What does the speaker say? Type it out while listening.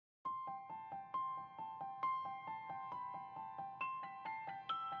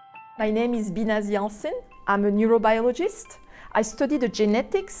My name is Binnaz Yalcin. I'm a neurobiologist. I study the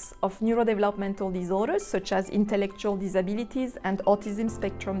genetics of neurodevelopmental disorders such as intellectual disabilities and autism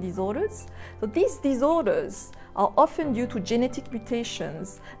spectrum disorders. So these disorders are often due to genetic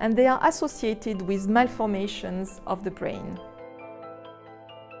mutations and they are associated with malformations of the brain.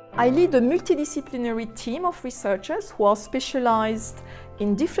 I lead a multidisciplinary team of researchers who are specialized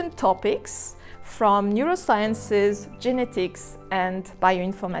in different topics from neurosciences, genetics, and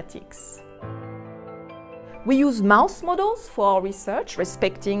bioinformatics. We use mouse models for our research,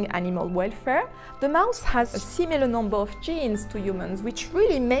 respecting animal welfare. The mouse has a similar number of genes to humans, which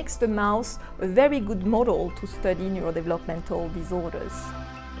really makes the mouse a very good model to study neurodevelopmental disorders.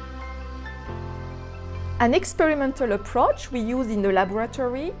 An experimental approach we use in the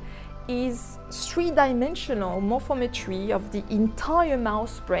laboratory is three-dimensional morphometry of the entire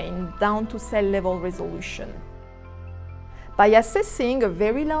mouse brain down to cell-level resolution. By assessing a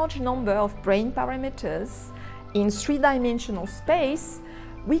very large number of brain parameters in three-dimensional space,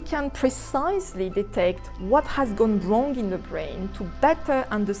 we can precisely detect what has gone wrong in the brain to better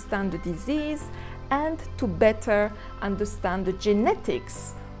understand the disease and to better understand the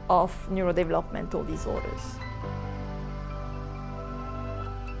genetics of neurodevelopmental disorders.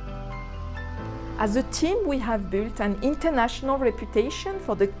 As a team, we have built an international reputation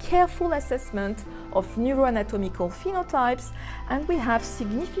for the careful assessment of neuroanatomical phenotypes, and we have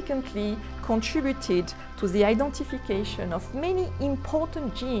significantly contributed to the identification of many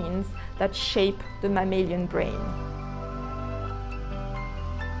important genes that shape the mammalian brain.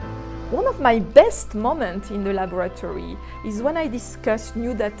 One of my best moments in the laboratory is when I discuss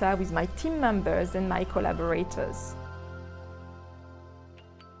new data with my team members and my collaborators.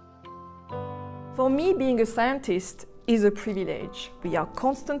 For me, being a scientist is a privilege. We are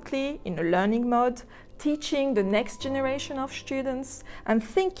constantly in a learning mode, teaching the next generation of students and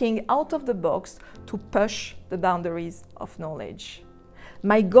thinking out of the box to push the boundaries of knowledge.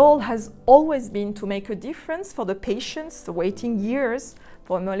 My goal has always been to make a difference for the patients waiting years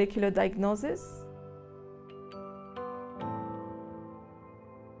for a molecular diagnosis.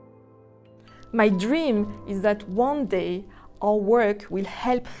 My dream is that one day our work will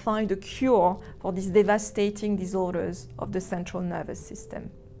help find a cure for these devastating disorders of the central nervous system.